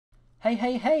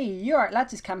Hey, you're right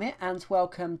lads, it's Cam here and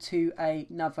welcome to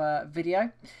another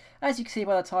video. As you can see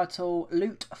by the title,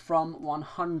 loot from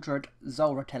 100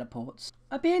 Zulrah teleports.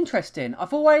 It'd be interesting.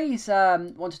 I've always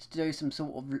wanted to do some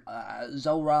sort of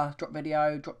Zulrah drop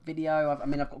video. I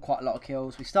mean, I've got quite a lot of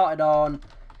kills. We started on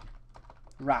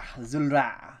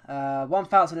Zulrah,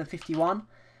 1051.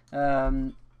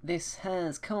 This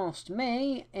has cost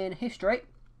me, in history,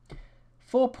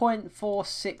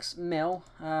 4.46 mil.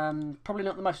 Probably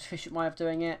not the most efficient way of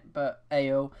doing it, but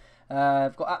ayo.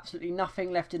 I've got absolutely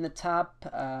nothing left in the tab.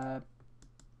 There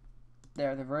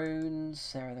are the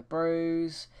runes, there are the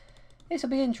brews. This will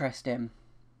be interesting.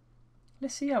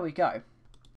 Let's see how we go.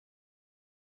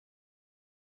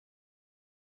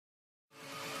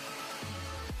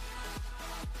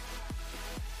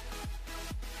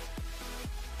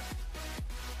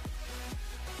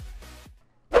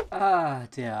 Ah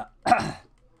dear.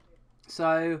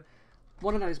 So,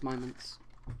 one of those moments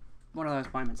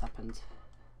happened.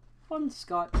 On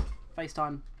Skype,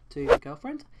 FaceTime to my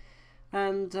girlfriend,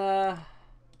 and I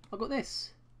got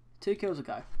this 2 kills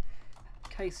ago.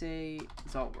 Casey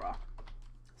Zulrah.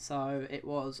 So it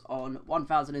was on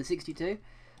 1062.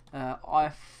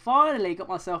 I finally got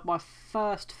myself my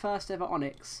first ever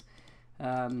Onyx.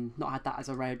 Not had that as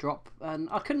a rare drop, and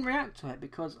I couldn't react to it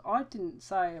because I didn't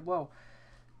say, well,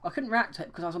 I couldn't react to it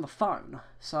because I was on the phone.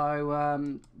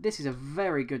 So this is a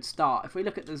very good start. If we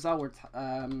look at the Zulrah,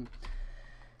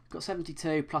 got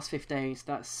 72 plus 15,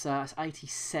 so that's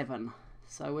 87.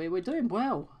 So we're doing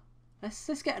well.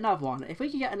 Let's get another one. If we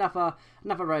can get another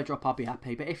rare drop, I'll be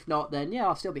happy. But if not, then yeah,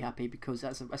 I'll still be happy because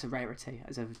that's a rarity.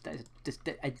 That's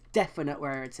a definite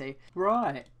rarity.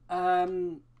 Right.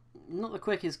 Not the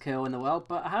quickest kill in the world,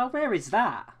 but how rare is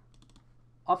that?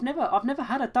 I've never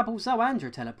had a double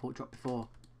Zulrah teleport drop before.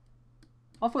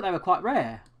 I thought they were quite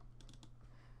rare.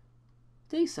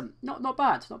 Decent. Not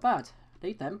bad.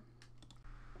 Need them.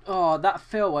 Oh, that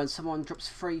feel when someone drops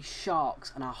 3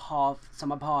 sharks and a half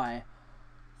summer pie.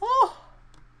 Oh!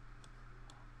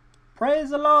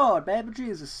 Praise the Lord, baby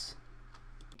Jesus.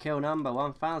 Kill number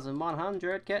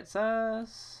 1100 gets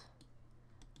us...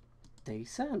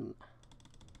 decent.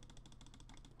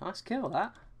 Nice kill,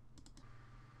 that.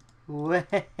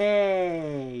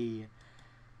 Way!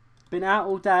 Been out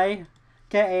all day,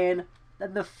 getting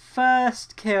the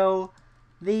first kill.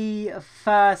 The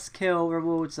first kill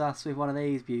rewards us with one of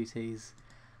these beauties.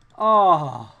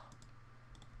 Oh,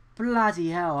 bloody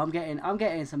hell! I'm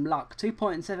getting some luck.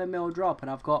 2.7 mil drop,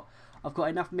 and I've got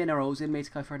enough minerals in me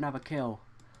to go for another kill.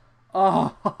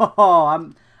 Oh,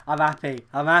 I'm happy.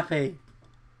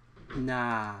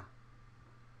 Nah.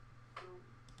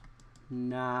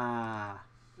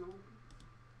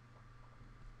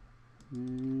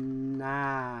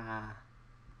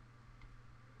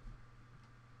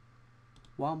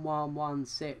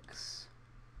 1116.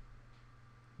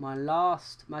 My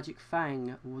last Magic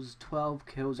Fang was 12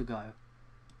 kills ago,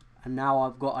 and now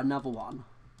I've got another one.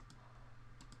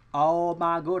 Oh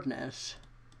my goodness.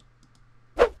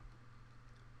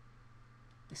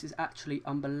 This is actually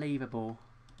unbelievable.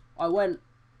 I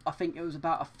think it was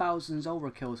about 1,000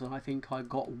 Zulrah kills, and I think I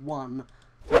got 1. I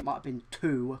think it might have been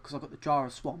 2 because I got the Jar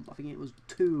of Swamp. I think it was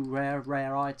 2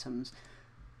 rare items,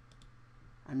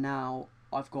 and now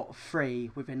I've got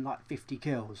 3 within like 50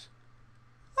 kills.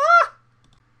 Ah!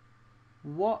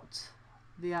 What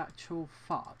the actual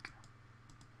fuck?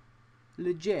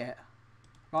 Legit.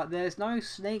 Like, there's no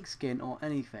snake skin or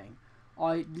anything.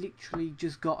 I literally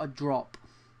just got a drop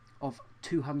of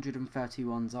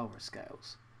 231 Zulrah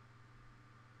scales.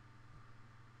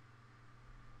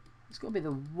 It's got to be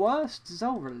the worst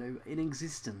Zulrah loot in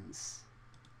existence.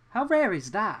 How rare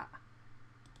is that?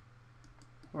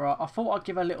 Right, I thought I'd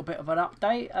give a little bit of an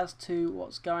update as to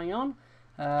what's going on.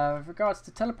 With regards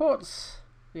to teleports,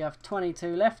 we have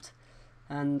 22 left,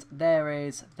 and there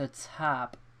is the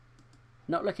tab.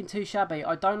 Not looking too shabby.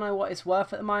 I don't know what it's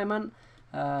worth at the moment.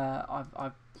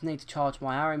 I need to charge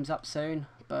my ARIMs up soon,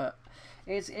 but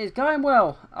it's going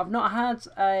well. I've not had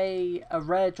a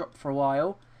rare drop for a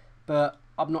while, but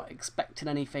I'm not expecting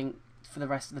anything for the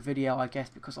rest of the video, I guess,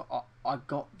 because I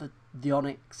got the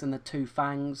Onyx and the 2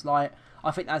 fangs. Like, I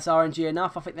think that's RNG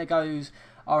enough. I think there goes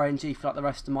RNG for like the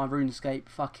rest of my RuneScape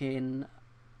fucking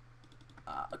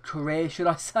career, should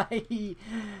I say?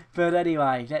 But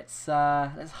anyway, let's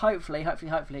hopefully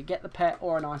get the pet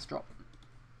or a nice drop.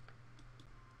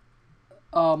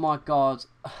 Oh my god,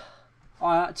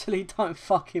 I actually don't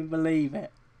fucking believe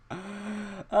it.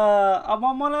 I'm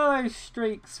on one of those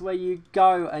streaks where you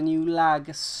go and you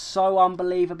lag so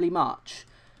unbelievably much,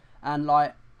 and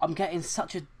like, I'm getting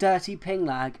such a dirty ping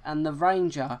lag, and the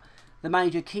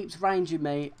major keeps ranging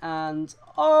me, and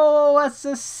oh, that's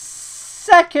a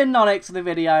second Onyx of the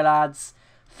video, lads.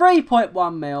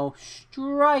 3.1 mil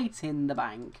straight in the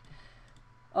bank.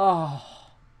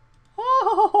 Oh.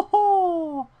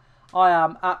 Oh. I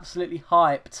am absolutely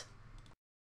hyped.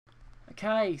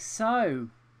 Okay, so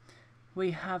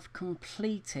we have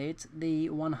completed the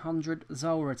 100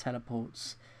 Zulrah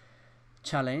teleports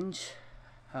challenge.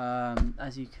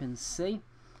 As you can see,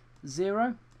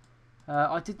 0.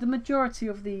 I did the majority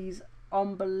of these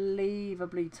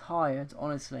unbelievably tired,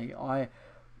 honestly.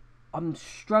 I'm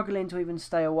struggling to even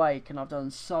stay awake, and I've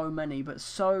done so many, but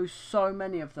so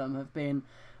many of them have been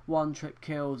one-trip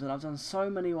kills, and I've done so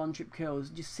many one-trip kills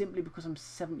just simply because I'm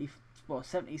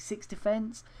 76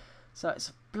 defense, so it's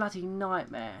a bloody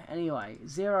nightmare. Anyway,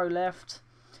 0 left,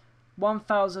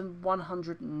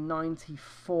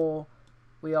 1,194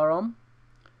 we are on.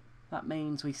 That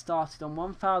means we started on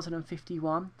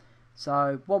 1,051.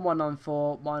 So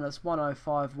 1194 minus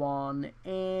 1051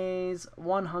 is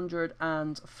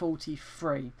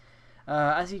 143.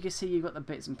 As you can see, you've got the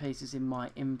bits and pieces in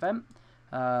my invent.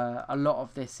 A lot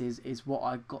of this is what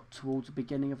I got towards the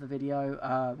beginning of the video.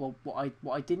 Well, what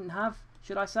I didn't have,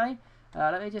 should I say?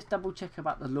 Let me just double check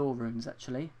about the lore runes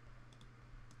actually.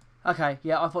 Okay,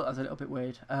 yeah, I thought that was a little bit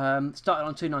weird. Started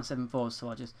on 2974, so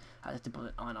I just had to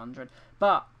deposit 900.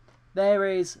 But there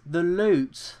is the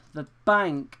loot, the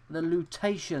bank, the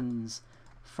lootations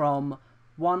from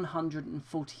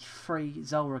 143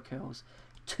 Zulrah kills.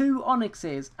 2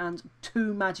 Onyxes and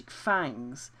 2 Magic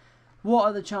Fangs. What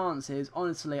are the chances?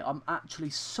 Honestly, I'm actually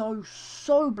so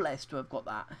blessed to have got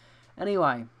that.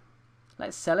 Anyway,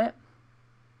 let's sell it.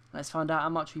 Let's find out how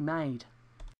much we made.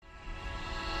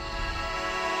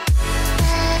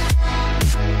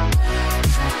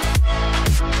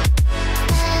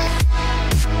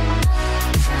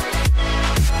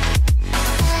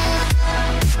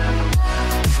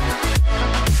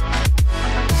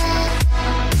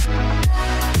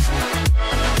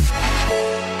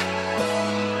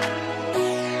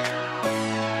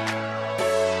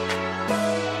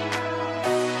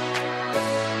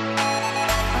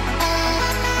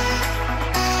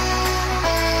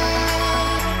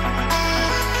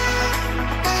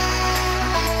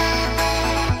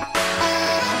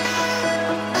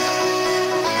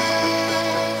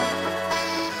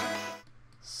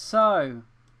 So,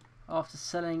 after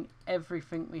selling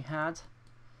everything we had,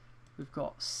 we've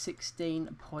got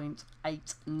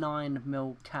 16.89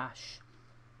 mil cash.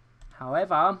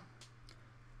 However,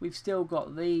 we've still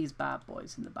got these bad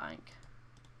boys in the bank.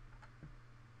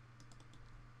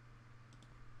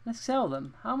 Let's sell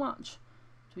them. How much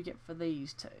do we get for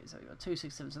these two? So we've got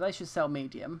 267, so they should sell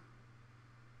medium.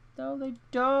 No, they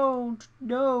don't.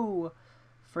 No.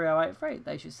 3083,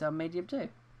 they should sell medium too.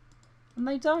 And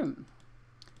they don't.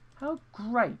 How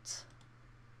great.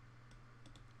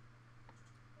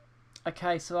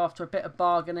 Okay, so after a bit of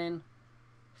bargaining,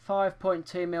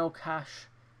 5.2 mil cash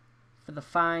for the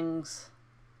Fangs,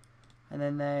 and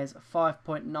then there's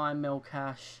 5.9 mil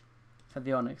cash for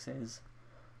the Onyxes.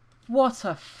 What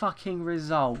a fucking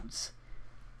result.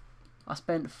 I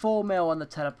spent 4 mil on the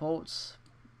teleports.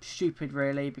 Stupid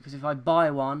really, because if I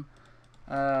buy one,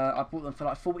 I bought them for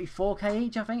like 44k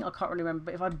each, I think. I can't really remember,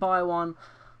 but if I buy one,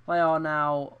 they are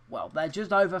now, well, they're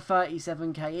just over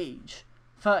 37k each.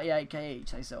 38k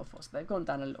each they sell for, so they've gone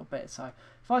down a little bit. So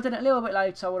if I'd done it a little bit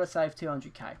later, I would have saved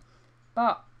 200k.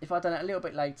 But if I'd done it a little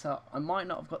bit later, I might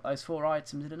not have got those 4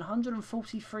 items. And in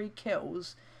 143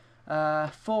 kills,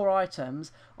 4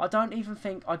 items, I don't even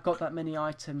think I got that many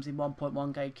items in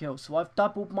 1.1k kills. So I've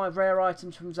doubled my rare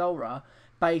items from Zulrah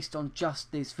based on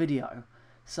just this video.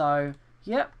 So,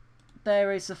 yep.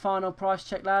 There is the final price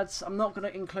check, lads. I'm not going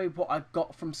to include what I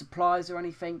got from supplies or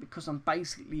anything, because I'm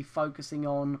basically focusing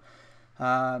on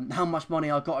how much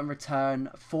money I got in return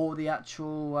for the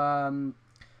actual,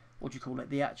 what do you call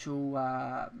it, the actual,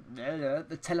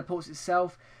 the teleports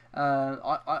itself.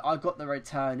 I got the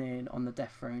return in on the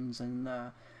death runes and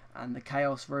the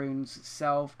chaos runes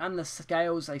itself, and the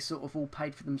scales, they sort of all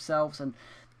paid for themselves, and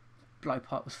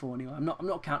blowpipe was 4 anyway. I'm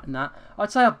not counting that.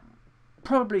 I'd say I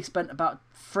probably spent about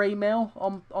 3 mil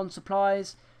on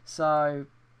supplies, so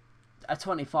a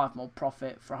 25 mil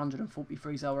profit for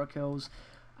 143 Zulrah kills.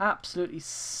 Absolutely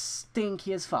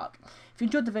stinky as fuck. If you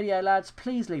enjoyed the video, lads,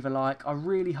 please leave a like. I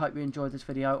really hope you enjoyed this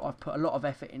video. I've put a lot of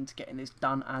effort into getting this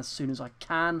done as soon as I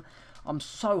can. I'm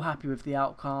so happy with the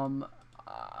outcome.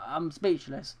 I'm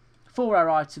speechless. 4 rare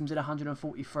items in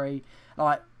 143,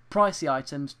 like pricey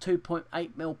items,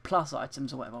 2.8 mil plus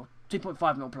items or whatever,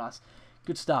 2.5 mil plus.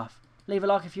 Good stuff. Leave a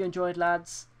like if you enjoyed,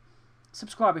 lads.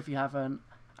 Subscribe if you haven't,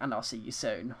 and I'll see you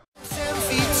soon.